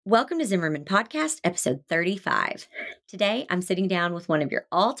Welcome to Zimmerman Podcast, episode 35. Today, I'm sitting down with one of your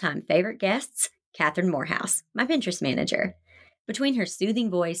all-time favorite guests, Catherine Morehouse, my Pinterest manager. Between her soothing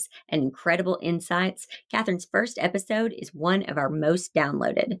voice and incredible insights, Catherine's first episode is one of our most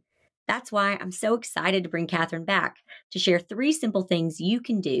downloaded. That's why I'm so excited to bring Catherine back to share 3 simple things you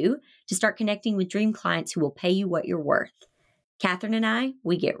can do to start connecting with dream clients who will pay you what you're worth. Catherine and I,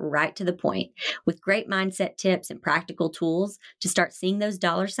 we get right to the point with great mindset tips and practical tools to start seeing those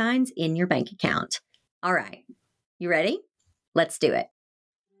dollar signs in your bank account. All right, you ready? Let's do it.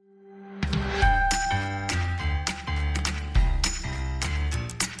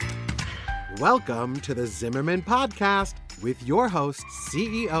 Welcome to the Zimmerman Podcast with your host,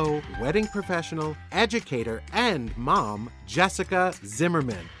 CEO, wedding professional, educator, and mom, Jessica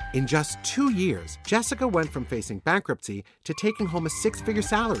Zimmerman. In just 2 years, Jessica went from facing bankruptcy to taking home a 6-figure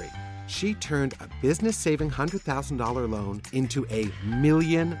salary. She turned a business-saving $100,000 loan into a $1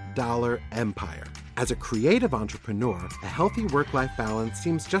 million empire. As a creative entrepreneur, a healthy work-life balance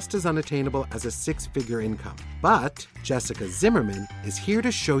seems just as unattainable as a 6-figure income. But Jessica Zimmerman is here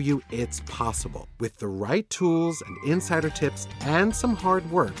to show you it's possible. With the right tools and insider tips and some hard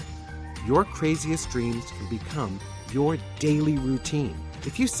work, your craziest dreams can become your daily routine.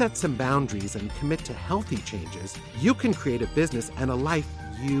 If you set some boundaries and commit to healthy changes, you can create a business and a life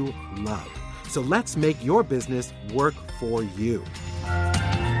you love. So let's make your business work for you.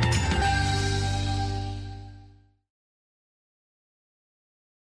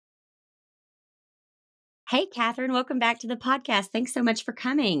 Hey, Catherine, welcome back to the podcast. Thanks so much for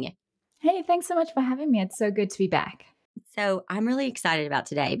coming. Hey, thanks so much for having me. It's so good to be back. So I'm really excited about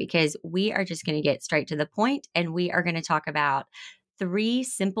today because we are just going to get straight to the point and we are going to talk about 3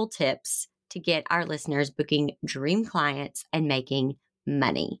 simple tips to get our listeners booking dream clients and making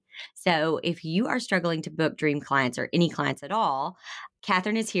money. So if you are struggling to book dream clients or any clients at all,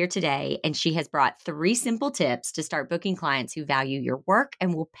 Catherine is here today and she has brought 3 simple tips to start booking clients who value your work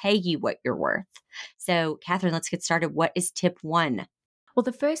and will pay you what you're worth. So Catherine, let's get started. What is tip 1? Well,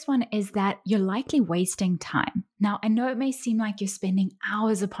 the first one is that you're likely wasting time. Now, I know it may seem like you're spending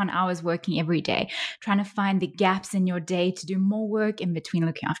hours upon hours working every day, trying to find the gaps in your day to do more work in between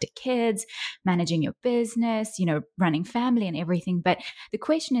looking after kids, managing your business, running family and everything. But the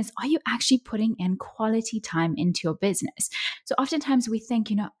question is, are you actually putting in quality time into your business? So oftentimes we think,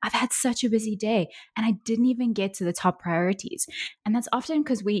 I've had such a busy day and I didn't even get to the top priorities. And that's often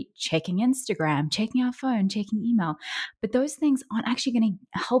because we checking Instagram, checking our phone, checking email. But those things aren't actually going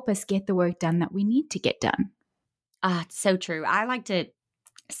to help us get the work done that we need to get done. It's so true. I like to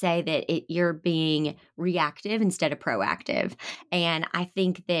say that you're being reactive instead of proactive. And I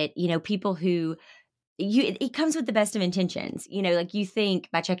think that, people who it comes with the best of intentions. Like you think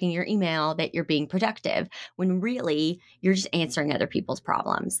by checking your email that you're being productive when really you're just answering other people's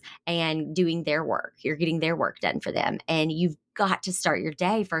problems and doing their work. You're getting their work done for them. And you've got to start your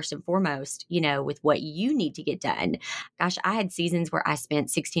day first and foremost, with what you need to get done. Gosh, I had seasons where I spent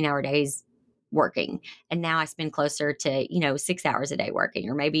 16-hour days working. And now I spend closer to, 6 hours a day working,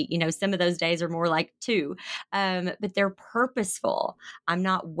 or maybe, some of those days are more like 2, but they're purposeful. I'm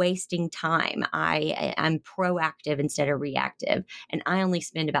not wasting time. I'm proactive instead of reactive. And I only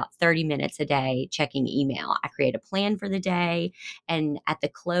spend about 30 minutes a day checking email. I create a plan for the day. And at the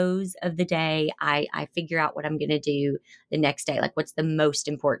close of the day, I figure out what I'm going to do the next day. Like what's the most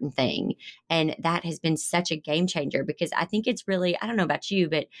important thing. And that has been such a game changer because I think it's really, I don't know about you,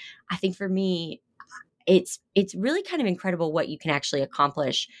 but I think for me, it's really kind of incredible what you can actually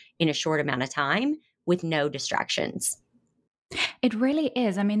accomplish in a short amount of time with no distractions. It really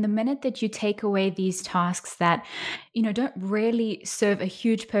is. I mean, the minute that you take away these tasks that, don't really serve a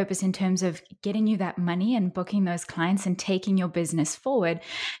huge purpose in terms of getting you that money and booking those clients and taking your business forward,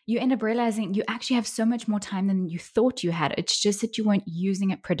 you end up realizing you actually have so much more time than you thought you had. It's just that you weren't using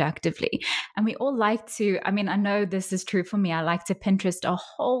it productively. And we all like to, I know this is true for me. I like to Pinterest a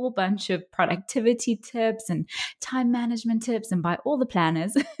whole bunch of productivity tips and time management tips and buy all the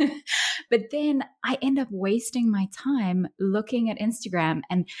planners. But then I end up wasting my time looking at Instagram.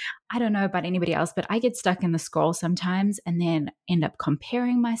 And I don't know about anybody else, but I get stuck in the scroll sometimes and then end up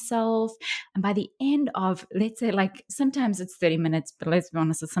comparing myself. And by the end of, let's say, like sometimes it's 30 minutes, but let's be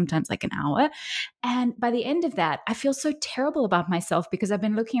honest, it's sometimes like an hour. And by the end of that, I feel so terrible about myself because I've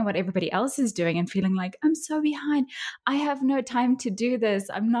been looking at what everybody else is doing and feeling like I'm so behind. I have no time to do this.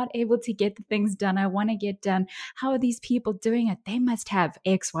 I'm not able to get the things done I want to get done. How are these people doing it? They must have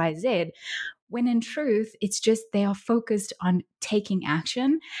X, Y, Z. When in truth, it's just they are focused on taking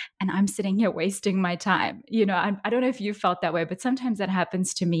action and I'm sitting here wasting my time. I don't know if you felt that way, but sometimes that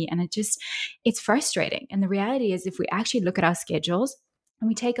happens to me and it's frustrating. And the reality is if we actually look at our schedules, and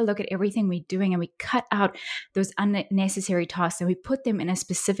we take a look at everything we're doing and we cut out those unnecessary tasks and we put them in a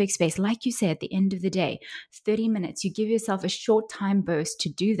specific space, like you say, at the end of the day, 30 minutes, you give yourself a short time burst to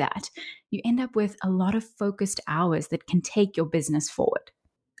do that, you end up with a lot of focused hours that can take your business forward.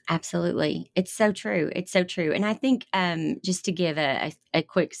 Absolutely. It's so true. It's so true. And I think just to give a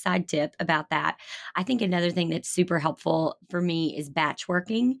quick side tip about that, I think another thing that's super helpful for me is batch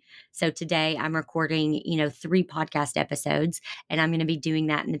working. So today I'm recording, 3 podcast episodes, and I'm going to be doing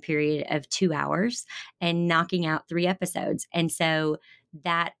that in the period of 2 hours and knocking out 3 episodes. And so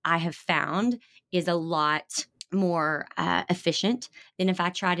that I have found is a lot more efficient than if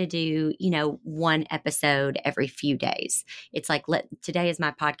I try to do, 1 episode every few days. It's like, today is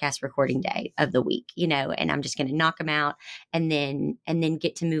my podcast recording day of the week, and I'm just going to knock them out and then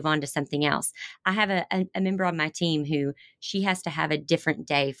get to move on to something else. I have a member on my team who she has to have a different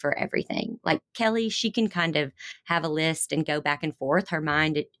day for everything. Like Kelly, she can kind of have a list and go back and forth. Her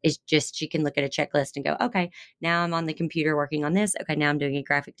mind is just, she can look at a checklist and go, okay, now I'm on the computer working on this. Okay, now I'm doing a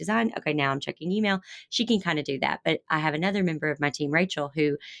graphic design. Okay, now I'm checking email. She can kind of do that. But I have another member of my team, Rachel,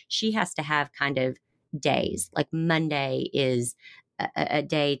 who she has to have kind of days. Like Monday is a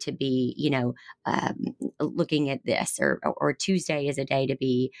day to be, looking at this, or Tuesday is a day to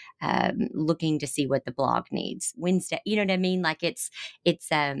be looking to see what the blog needs. Wednesday, you know what I mean? Like it's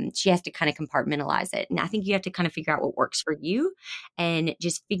she has to kind of compartmentalize it. And I think you have to kind of figure out what works for you and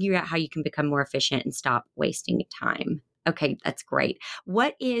just figure out how you can become more efficient and stop wasting time. Okay, that's great.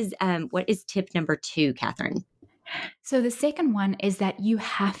 What is tip number 2, Catherine? So the second one is that you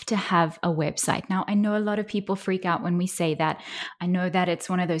have to have a website. Now, I know a lot of people freak out when we say that. I know that it's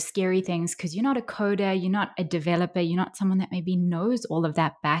one of those scary things because you're not a coder, you're not a developer, you're not someone that maybe knows all of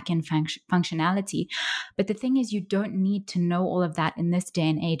that back-end functionality. But the thing is, you don't need to know all of that in this day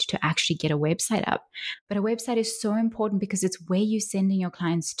and age to actually get a website up. But a website is so important because it's where you're sending your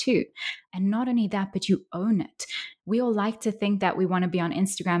clients to. And not only that, but you own it. We all like to think that we want to be on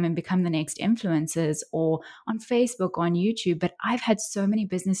Instagram and become the next influencers, or on Facebook or on YouTube. But I've had so many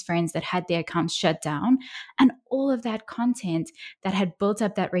business friends that had their accounts shut down, and all of that content that had built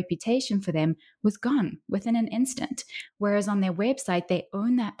up that reputation for them was gone within an instant. Whereas on their website, they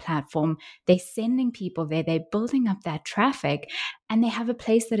own that platform. They're sending people there. They're building up that traffic, and they have a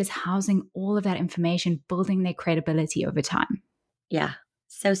place that is housing all of that information, building their credibility over time. Yeah.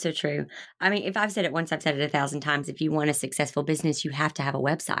 So true. I mean, if I've said it once, I've said it 1,000 times. If you want a successful business, you have to have a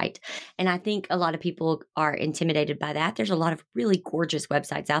website. And I think a lot of people are intimidated by that. There's a lot of really gorgeous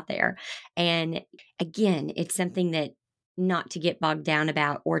websites out there. And again, it's something that not to get bogged down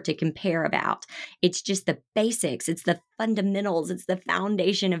about or to compare about. It's just the basics. It's the fundamentals. It's the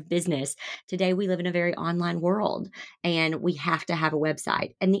foundation of business. Today, we live in a very online world, and we have to have a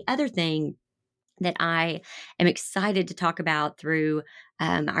website. And the other thing that I am excited to talk about through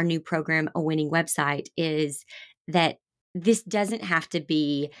our new program, A Winning Website, is that this doesn't have to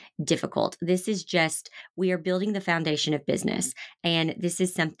be difficult. This is just, we are building the foundation of business. And this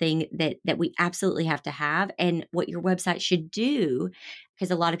is something that we absolutely have to have. And what your website should do,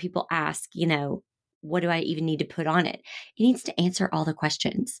 because a lot of people ask, what do I even need to put on it? It needs to answer all the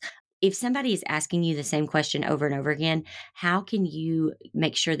questions. If somebody is asking you the same question over and over again, how can you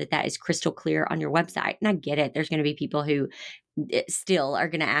make sure that that is crystal clear on your website? And I get it. There's going to be people who still are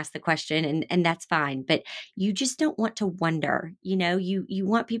going to ask the question, and that's fine. But you just don't want to wonder, you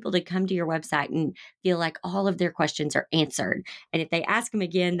want people to come to your website and feel like all of their questions are answered. And if they ask them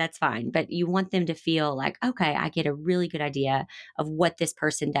again, that's fine. But you want them to feel like, okay, I get a really good idea of what this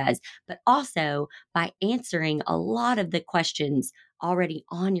person does. But also by answering a lot of the questions already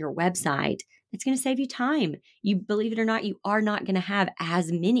on your website, it's going to save you time. You believe it or not, you are not going to have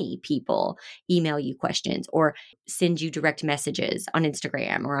as many people email you questions or send you direct messages on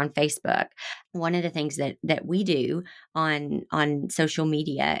Instagram or on Facebook. One of the things that we do on social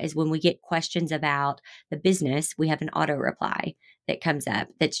media is when we get questions about the business, we have an auto reply that comes up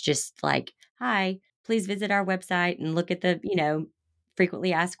that's just like, hi, please visit our website and look at the,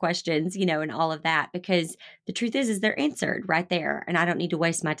 frequently asked questions, and all of that, because the truth is they're answered right there. And I don't need to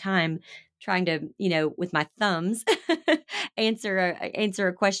waste my time trying to, with my thumbs, answer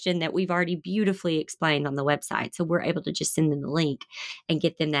a question that we've already beautifully explained on the website. So we're able to just send them the link and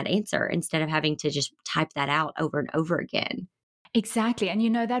get them that answer instead of having to just type that out over and over again. Exactly.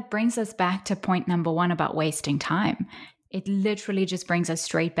 And that brings us back to point number 1 about wasting time. It literally just brings us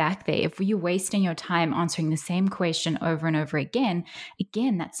straight back there. If you're wasting your time answering the same question over and over again,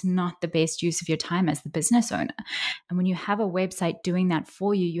 that's not the best use of your time as the business owner. And when you have a website doing that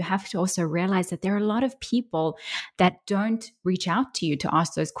for you, you have to also realize that there are a lot of people that don't reach out to you to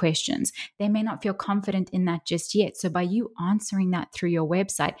ask those questions. They may not feel confident in that just yet. So by you answering that through your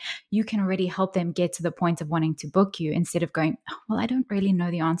website, you can already help them get to the point of wanting to book you instead of going, oh, well, I don't really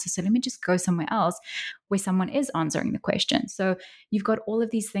know the answer, so let me just go somewhere else where someone is answering the question. So you've got all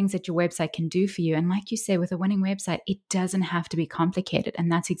of these things that your website can do for you. And like you say, with a winning website, it doesn't have to be complicated. And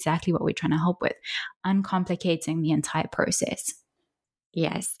that's exactly what we're trying to help with, uncomplicating the entire process.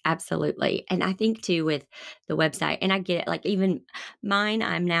 Yes, absolutely. And I think too with the website, and I get it, like even mine,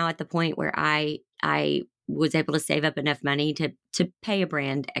 I'm now at the point where I was able to save up enough money to pay a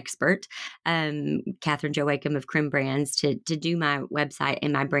brand expert, Catherine Jo Wakeham of Crim Brands, to do my website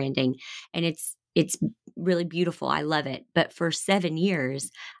and my branding. And it's really beautiful. I love it. But for 7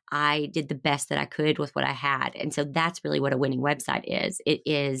 years, I did the best that I could with what I had. And so that's really what a winning website is. It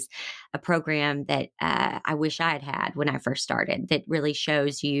is a program that I wish I had when I first started, that really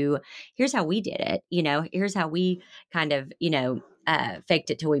shows you, here's how we did it. Here's how we kind of, faked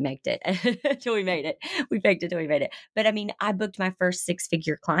it till we made it, till we made it. We faked it till we made it. But I mean, I booked my first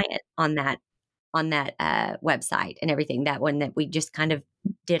 6-figure client on that website and everything, that one that we just kind of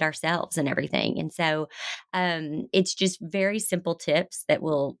did ourselves and everything. And so it's just very simple tips that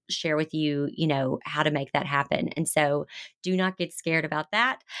we'll share with you, how to make that happen. And so do not get scared about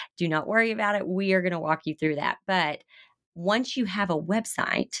that. Do not worry about it. We are going to walk you through that. But once you have a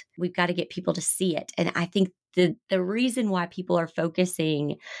website, we've got to get people to see it. And I think the reason why people are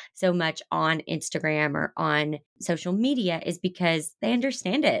focusing so much on Instagram or on social media is because they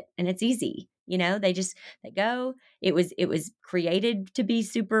understand it and it's easy. They go, it was created to be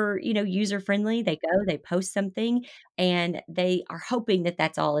super, user friendly. They go, they post something, and they are hoping that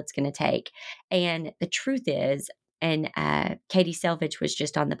that's all it's going to take. And the truth is, and Katie Selvage was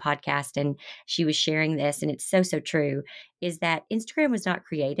just on the podcast and she was sharing this, and it's so, so true, is that Instagram was not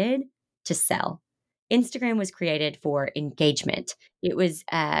created to sell. Instagram was created for engagement. It was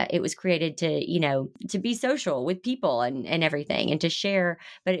created to be social with people and everything, and to share,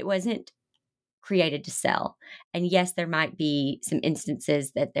 but it wasn't created to sell. And yes, there might be some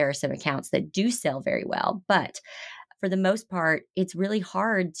instances that there are some accounts that do sell very well, but for the most part, it's really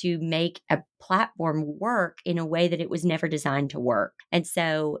hard to make a platform work in a way that it was never designed to work. And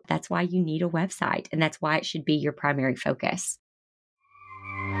so that's why you need a website, and that's why it should be your primary focus.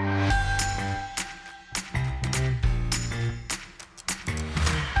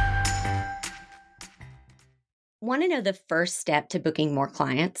 Want to know the first step to booking more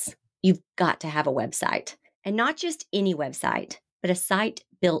clients? You've got to have a website, and not just any website, but a site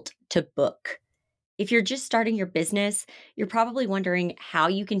built to book. If you're just starting your business, you're probably wondering how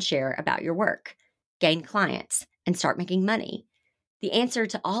you can share about your work, gain clients, and start making money. The answer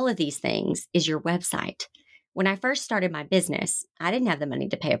to all of these things is your website. When I first started my business, I didn't have the money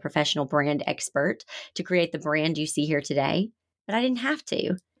to pay a professional brand expert to create the brand you see here today, but I didn't have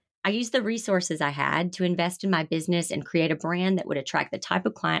to. I used the resources I had to invest in my business and create a brand that would attract the type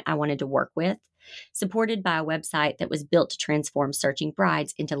of client I wanted to work with, supported by a website that was built to transform searching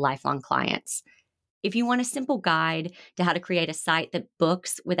brides into lifelong clients. If you want a simple guide to how to create a site that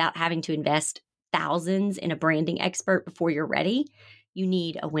books without having to invest thousands in a branding expert before you're ready, you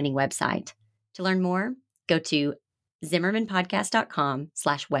need a winning website. To learn more, go to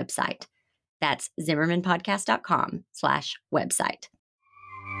zimmermanpodcast.com/website. That's zimmermanpodcast.com/website.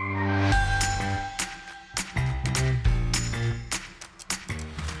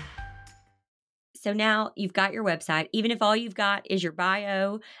 So now you've got your website. Even if all you've got is your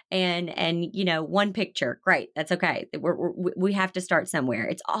bio and one picture, great. That's okay. We have to start somewhere.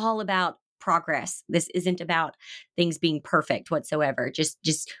 It's all about progress. This isn't about things being perfect whatsoever.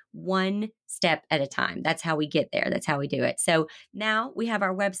 Just one step at a time. That's how we get there. That's how we do it. So now we have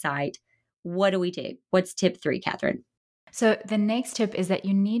our website. What do we do? What's tip 3, Catherine? So the next tip is that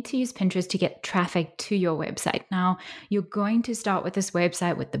you need to use Pinterest to get traffic to your website. Now, you're going to start with this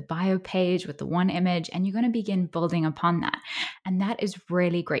website with the bio page, with the one image, and you're going to begin building upon that. And that is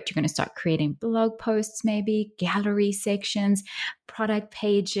really great. You're going to start creating blog posts, maybe gallery sections, product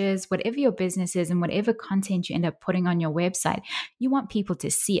pages, whatever your business is and whatever content you end up putting on your website, you want people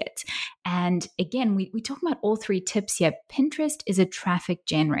to see it. And again, we talk about all 3 tips here. Pinterest is a traffic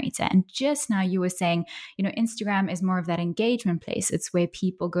generator. And just now you were saying, Instagram is more of that engagement place. It's where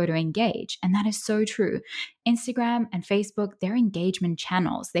people go to engage. And that is so true. Instagram and Facebook, they're engagement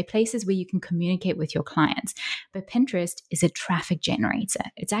channels. They're places where you can communicate with your clients. But Pinterest is a traffic generator.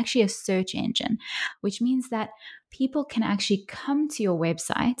 It's actually a search engine, which means that people can actually come to your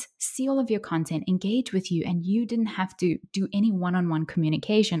website, see all of your content, engage with you, and you didn't have to do any one-on-one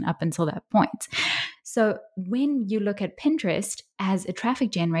communication up until that point. So when you look at Pinterest as a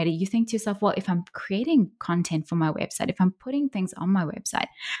traffic generator, you think to yourself, well, if I'm creating content for my website, if I'm putting things on my website,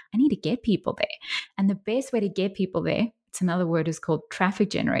 I need to get people there. And the best way to get people there, it's another word is called traffic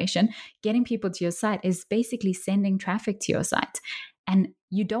generation. Getting people to your site is basically sending traffic to your site. And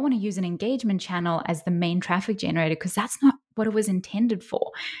you don't want to use an engagement channel as the main traffic generator because that's not what it was intended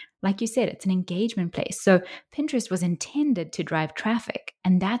for. Like you said, it's an engagement place. So Pinterest was intended to drive traffic.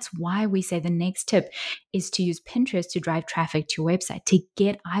 And that's why we say the next tip is to use Pinterest to drive traffic to your website, to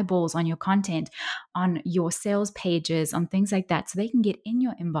get eyeballs on your content, on your sales pages, on things like that, so they can get in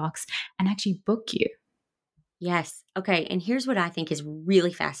your inbox and actually book you. Yes. Okay. And here's what I think is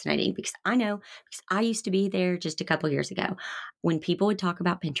really fascinating because I used to be there just a couple years ago when people would talk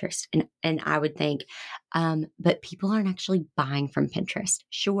about Pinterest and I would think, but people aren't actually buying from Pinterest.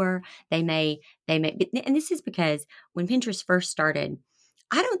 Sure, they may, and this is because when Pinterest first started,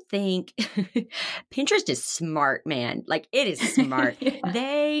 I don't think Pinterest is smart, man. Like it is smart. Yeah.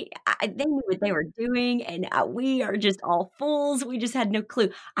 They knew what they were doing, and we are just all fools. We just had no clue.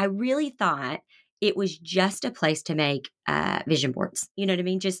 I really thought it was just a place to make vision boards. You know what I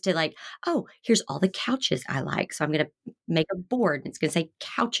mean? Just to like, oh, here's all the couches I like, so I'm going to make a board, and it's going to say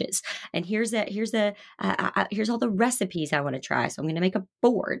couches. And here's all the recipes I want to try, so I'm going to make a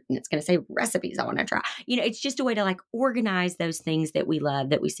board, and it's going to say recipes I want to try. You know, it's just a way to like organize those things that we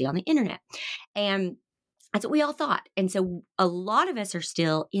love that we see on the internet, and that's what we all thought. And so a lot of us are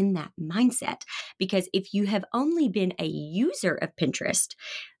still in that mindset because if you have only been a user of Pinterest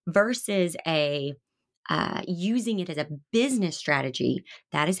versus using it as a business strategy,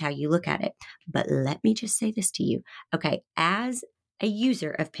 that is how you look at it. But let me just say this to you. Okay, as a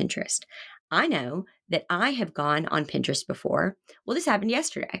user of Pinterest, I know that I have gone on Pinterest before. Well, this happened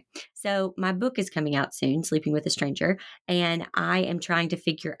yesterday. So my book is coming out soon, Sleeping with a Stranger, and I am trying to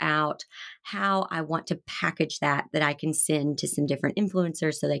figure out how I want to package that I can send to some different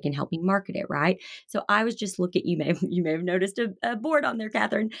influencers so they can help me market it, right? So I was just you may have noticed a board on there,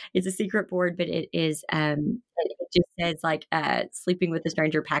 Catherine. It's a secret board, but it is it just says like Sleeping with a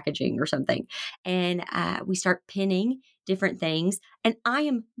Stranger packaging or something. And we start pinning different things. And I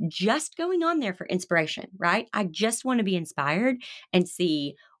am just going on there for inspiration, right? I just want to be inspired and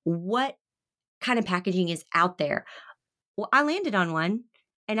see what kind of packaging is out there. Well, I landed on one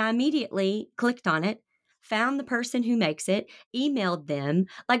and I immediately clicked on it, found the person who makes it, emailed them.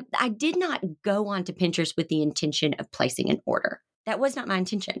 Like I did not go onto Pinterest with the intention of placing an order. That was not my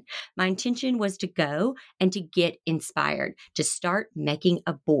intention. My intention was to go and to get inspired, to start making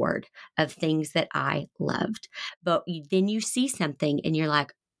a board of things that I loved. But then you see something and you're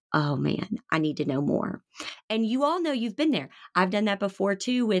like, oh man, I need to know more. And you all know you've been there. I've done that before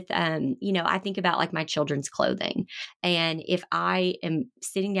too with, I think about like my children's clothing. And if I am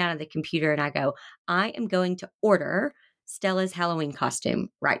sitting down at the computer and I go, I am going to order Stella's Halloween costume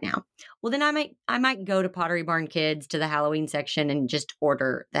right now. Well, then I might go to Pottery Barn Kids to the Halloween section and just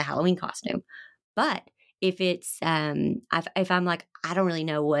order the Halloween costume. But if it's if I'm like, I don't really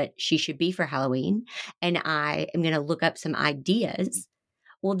know what she should be for Halloween, and I am going to look up some ideas,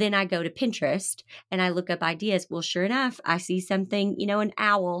 well, then I go to Pinterest and I look up ideas. Well, sure enough, I see something, an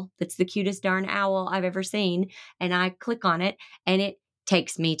owl that's the cutest darn owl I've ever seen. And I click on it and it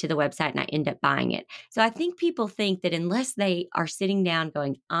takes me to the website and I end up buying it. So I think people think that unless they are sitting down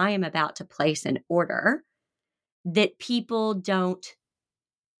going, I am about to place an order, that people don't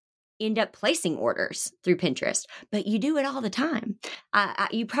end up placing orders through Pinterest, but you do it all the time.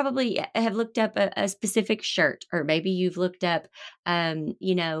 You probably have looked up a specific shirt, or maybe you've looked up, I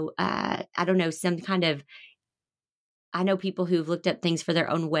don't know, some kind of, I know people who've looked up things for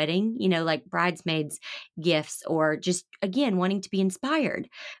their own wedding, like bridesmaids gifts, or just, again, wanting to be inspired.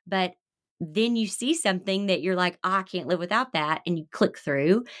 But then you see something that you're like, I can't live without that. And you click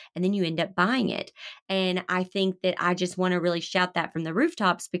through and then you end up buying it. And I think that I just want to really shout that from the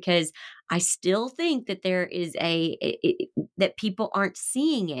rooftops, because I still think that there is that people aren't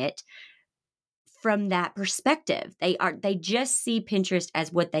seeing it from that perspective. They just see Pinterest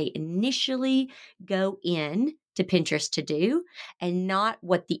as what they initially go in to Pinterest to do, and not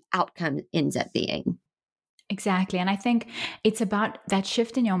what the outcome ends up being. Exactly. And I think it's about that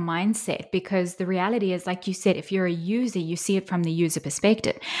shift in your mindset, because the reality is, like you said, if you're a user, you see it from the user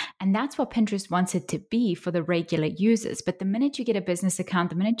perspective. And that's what Pinterest wants it to be for the regular users. But the minute you get a business account,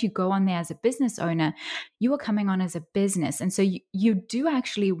 the minute you go on there as a business owner, you are coming on as a business. And so you do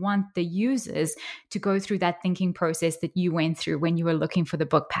actually want the users to go through that thinking process that you went through when you were looking for the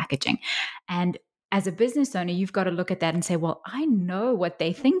book packaging. And as a business owner, you've got to look at that and say, well, I know what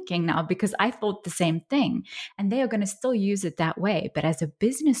they're thinking now because I thought the same thing. And they are going to still use it that way. But as a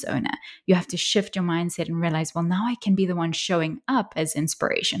business owner, you have to shift your mindset and realize, well, now I can be the one showing up as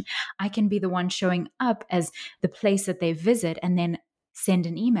inspiration. I can be the one showing up as the place that they visit, and then send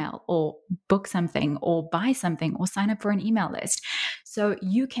an email or book something or buy something or sign up for an email list. So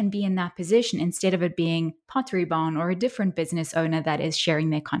you can be in that position instead of it being Pottery Barn or a different business owner that is sharing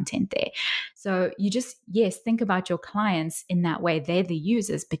their content there. So you just, yes, think about your clients in that way. They're the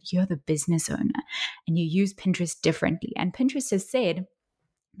users, but you're the business owner, and you use Pinterest differently. And Pinterest has said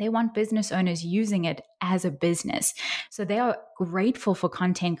they want business owners using it as a business. So they are grateful for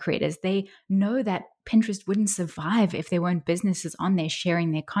content creators. They know that Pinterest wouldn't survive if there weren't businesses on there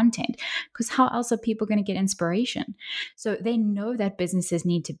sharing their content, because how else are people going to get inspiration? So they know that businesses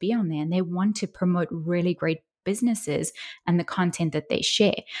need to be on there, and they want to promote really great businesses and the content that they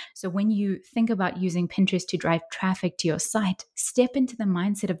share. So when you think about using Pinterest to drive traffic to your site, step into the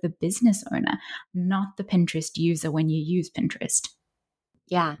mindset of the business owner, not the Pinterest user when you use Pinterest.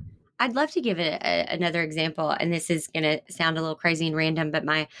 Yeah. I'd love to give it another example, and this is going to sound a little crazy and random, but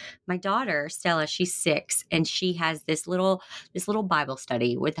my daughter Stella, she's 6, and she has this little Bible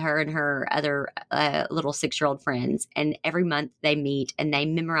study with her and her other little 6-year-old friends, and every month they meet and they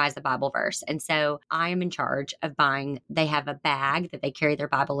memorize the Bible verse. And so I am in charge of buying. They have a bag that they carry their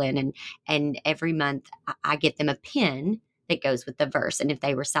Bible in, and every month I get them a pin that goes with the verse. And if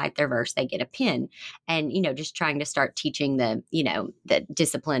they recite their verse, they get a pin. And, just trying to start teaching the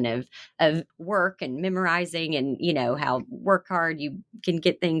discipline of work and memorizing, and, how work hard, you can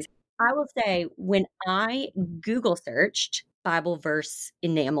get things. I will say, when I Google searched Bible verse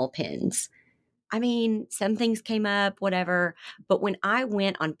enamel pins, I mean, some things came up, whatever. But when I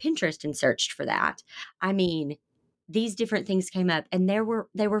went on Pinterest and searched for that, I mean, these different things came up, and they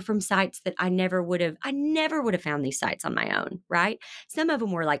were from sites that I never would have found these sites on my own, right? Some of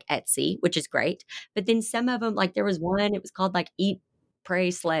them were like Etsy, which is great, but then some of them, like there was one, it was called like Eat,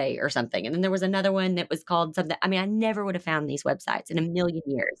 Pray, Slay or something. And then there was another one that was called something. I mean, I never would have found these websites in a million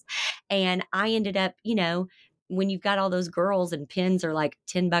years. And I ended up, when you've got all those girls and pins are like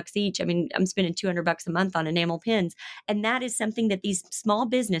 $10 each. I mean, I'm spending $200 a month on enamel pins. And that is something that these small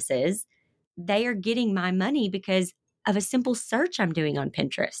businesses, they are getting my money because of a simple search I'm doing on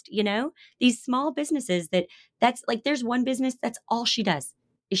Pinterest. These small businesses that's like, there's one business, that's all she does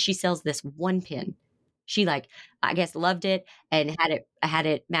is she sells this one pin. She, like, I guess, loved it and had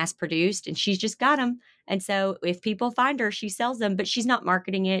it mass produced, and she's just got them. And so if people find her, she sells them, but she's not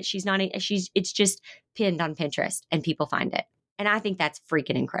marketing it. It's just pinned on Pinterest and people find it. And I think that's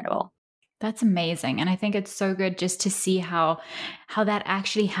freaking incredible. That's amazing. And I think it's so good just to see how that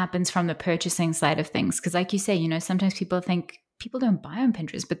actually happens from the purchasing side of things. Because like you say, sometimes people think people don't buy on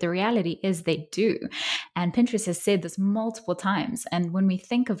Pinterest, but the reality is they do. And Pinterest has said this multiple times. And when we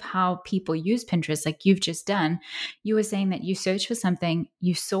think of how people use Pinterest, like you've just done, you were saying that you searched for something,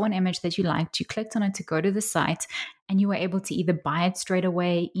 you saw an image that you liked, you clicked on it to go to the site, and you were able to either buy it straight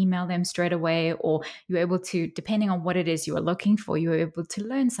away, email them straight away, or you were able to, depending on what it is you were looking for, you were able to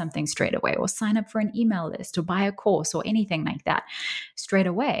learn something straight away, or sign up for an email list, or buy a course, or anything like that straight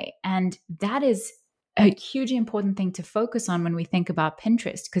away. And that is a hugely important thing to focus on when we think about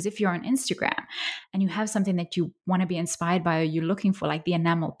Pinterest. Because if you're on Instagram and you have something that you want to be inspired by, or you're looking for, like the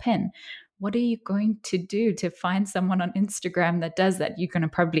enamel pin, what are you going to do to find someone on Instagram that does that? You're going to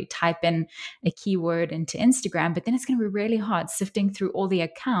probably type in a keyword into Instagram, but then it's going to be really hard sifting through all the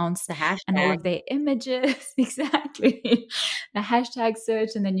accounts and all of their images. Exactly. The hashtag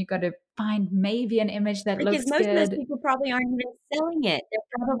search. And then you got to find maybe an image that looks good. Because most of those people probably aren't even selling it.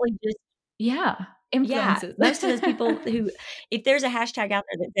 They're probably just influencers. Yeah, most of those people who, if there's a hashtag out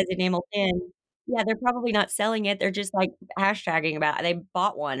there that says enamel pin, yeah, they're probably not selling it. They're just like hashtagging about it. They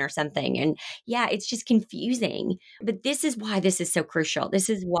bought one or something. And yeah, it's just confusing. But this is why this is so crucial. This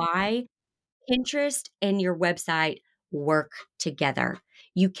is why Pinterest and your website work together.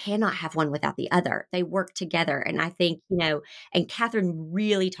 You cannot have one without the other. They work together. And I think, and Catherine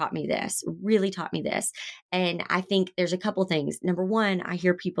really taught me this. And I think there's a couple things. Number one, I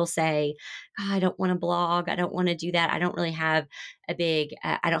hear people say, "Oh, I don't want to blog. I don't want to do that. I don't really have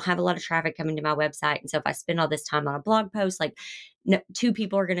I don't have a lot of traffic coming to my website. And so if I spend all this time on a blog post, like no, two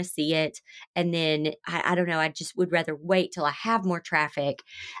people are going to see it. And then I don't know, I just would rather wait till I have more traffic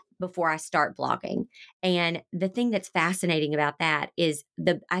before I start blogging." And the thing that's fascinating about that is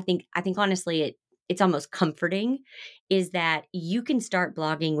I think honestly it's almost comforting, is that you can start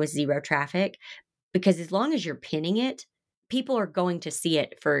blogging with zero traffic, because as long as you're pinning it, people are going to see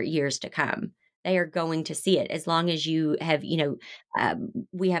it for years to come. They are going to see it as long as you have,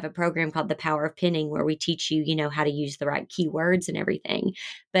 we have a program called The Power of Pinning where we teach you, how to use the right keywords and everything.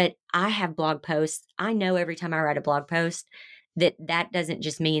 But I have blog posts. I know every time I write a blog post that doesn't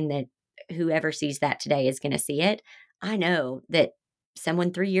just mean that whoever sees that today is going to see it. I know that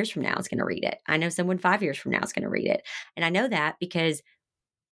someone 3 years from now is going to read it. I know someone 5 years from now is going to read it. And I know that because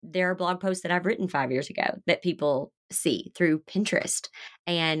there are blog posts that I've written 5 years ago that people see through Pinterest.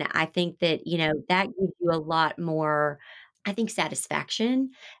 And I think that, that gives you a lot more, I think,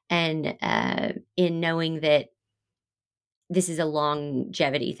 satisfaction and in knowing that this is a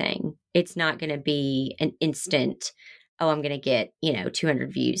longevity thing. It's not going to be an instant, oh, I'm going to get,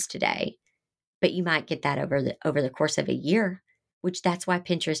 200 views today. But you might get that over the course of a year, which that's why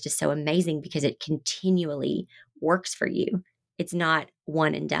Pinterest is so amazing, because it continually works for you. It's not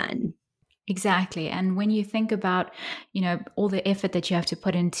one and done. Exactly. And when you think about, all the effort that you have to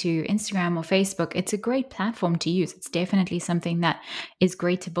put into Instagram or Facebook, it's a great platform to use. It's definitely something that is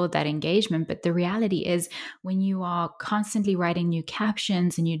great to build that engagement. But the reality is, when you are constantly writing new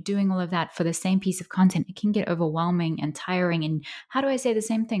captions and you're doing all of that for the same piece of content, it can get overwhelming and tiring. And how do I say the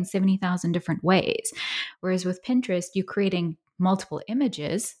same thing 70,000 different ways? Whereas with Pinterest, you're creating multiple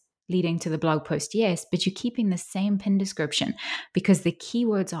images leading to the blog post, yes, but you're keeping the same pin description because the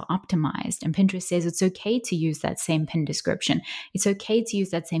keywords are optimized. And Pinterest says it's okay to use that same pin description. It's okay to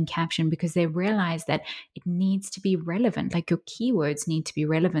use that same caption because they realize that it needs to be relevant. Like, your keywords need to be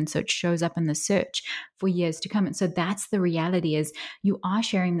relevant so it shows up in the search for years to come. And so that's the reality, is you are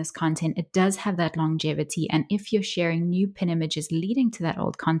sharing this content. It does have that longevity. And if you're sharing new pin images leading to that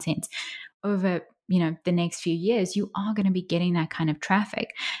old content over the next few years, you are going to be getting that kind of traffic.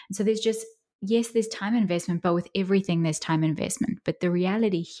 And so there's time investment, but with everything, there's time investment. But the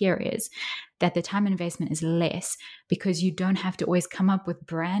reality here is that the time investment is less because you don't have to always come up with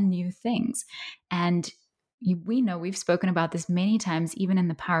brand new things. And we know, we've spoken about this many times, even in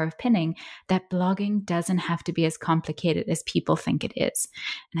The Power of Pinning, that blogging doesn't have to be as complicated as people think it is.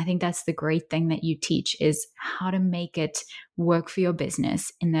 And I think that's the great thing that you teach, is how to make it work for your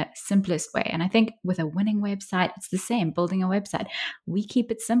business in the simplest way. And I think with a winning website, it's the same. Building a website, we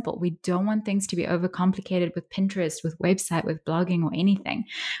keep it simple. We don't want things to be overcomplicated with Pinterest, with website, with blogging, or anything.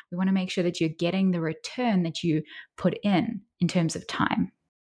 We want to make sure that you're getting the return that you put in terms of time.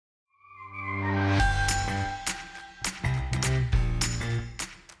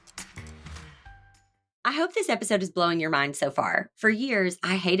 I hope this episode is blowing your mind so far. For years,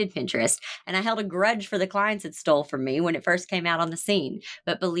 I hated Pinterest, and I held a grudge for the clients it stole from me when it first came out on the scene.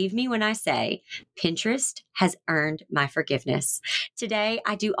 But believe me when I say, Pinterest has earned my forgiveness. Today,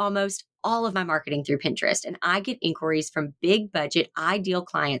 I do almost all of my marketing through Pinterest, and I get inquiries from big budget, ideal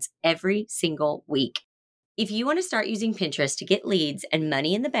clients every single week. If you want to start using Pinterest to get leads and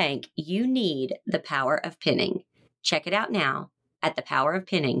money in the bank, you need The Power of Pinning. Check it out now at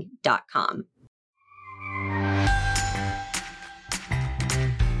thepowerofpinning.com.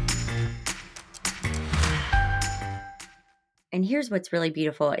 And here's what's really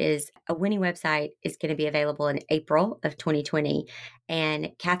beautiful is a winning website is going to be available in April of 2020.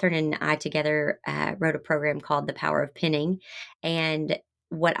 And Catherine and I together wrote a program called The Power of Pinning. And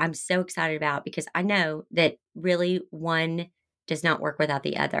what I'm so excited about, because I know that really one does not work without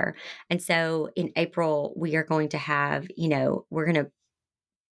the other. And so in April, we are going to have, we're going to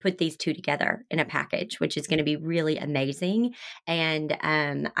put these two together in a package, which is going to be really amazing. And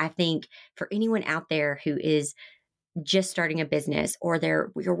I think for anyone out there who is just starting a business, or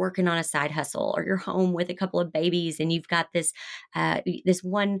you're working on a side hustle, or you're home with a couple of babies and you've got this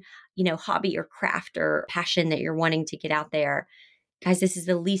one, hobby or craft or passion that you're wanting to get out there, guys, this is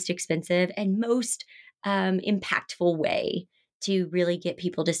the least expensive and most impactful way to really get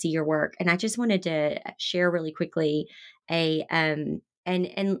people to see your work. And I just wanted to share really quickly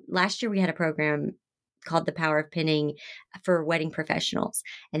and last year we had a program called The Power of Pinning for wedding professionals.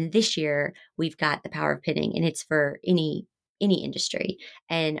 And this year we've got The Power of Pinning, and it's for any industry.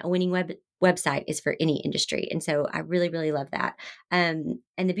 And a winning website is for any industry. And so I really, really love that. And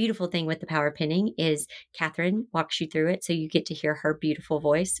the beautiful thing with the power of pinning is Catherine walks you through it. So you get to hear her beautiful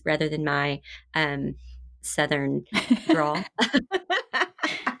voice rather than my Southern drawl,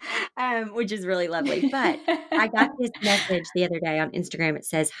 which is really lovely. But I got this message the other day on Instagram. It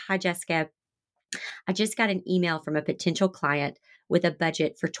says, "Hi, Jessica. I just got an email from a potential client with a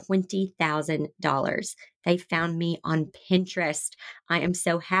budget for $20,000. They found me on Pinterest. I am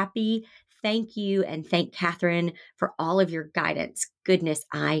so happy. Thank you. And thank Catherine for all of your guidance. Goodness,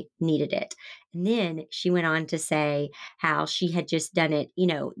 I needed it." And then she went on to say how she had just done it,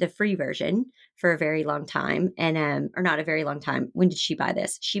 the free version for a very long time. And, or not a very long time. When did she buy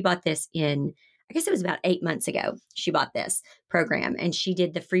this? She bought this I guess it was about 8 months ago. She bought this program and she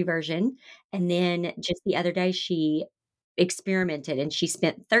did the free version. And then just the other day, she experimented and she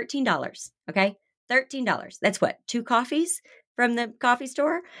spent $13. Okay. $13. That's what? 2 coffees from the coffee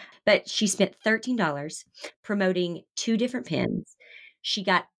store. But she spent $13 promoting 2 different pins. She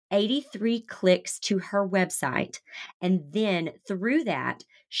got 83 clicks to her website. And then through that,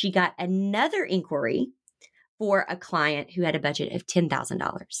 she got another inquiry for a client who had a budget of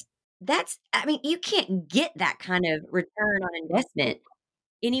 $10,000. You can't get that kind of return on investment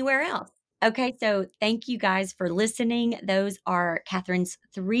anywhere else. Okay, so thank you guys for listening. Those are Catherine's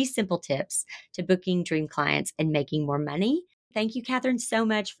 3 simple tips to booking dream clients and making more money. Thank you, Catherine, so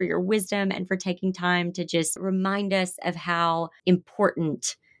much for your wisdom and for taking time to just remind us of how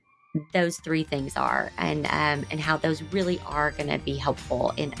important those 3 things are and how those really are going to be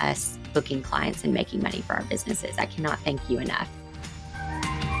helpful in us booking clients and making money for our businesses. I cannot thank you enough.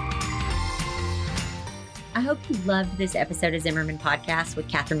 I hope you loved this episode of Zimmerman Podcast with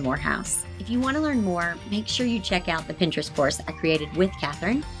Catherine Morehouse. If you want to learn more, make sure you check out the Pinterest course I created with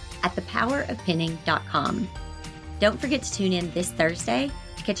Catherine at thepowerofpinning.com. Don't forget to tune in this Thursday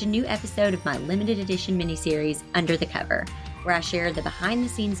to catch a new episode of my limited edition miniseries, Under the Cover, where I share the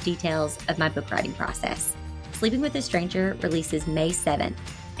behind-the-scenes details of my book writing process. Sleeping with a Stranger releases May 7th,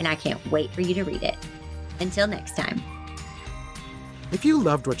 and I can't wait for you to read it. Until next time. If you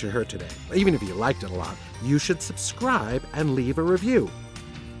loved what you heard today, even if you liked it a lot, you should subscribe and leave a review.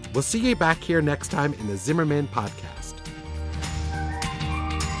 We'll see you back here next time in the Zimmerman Podcast.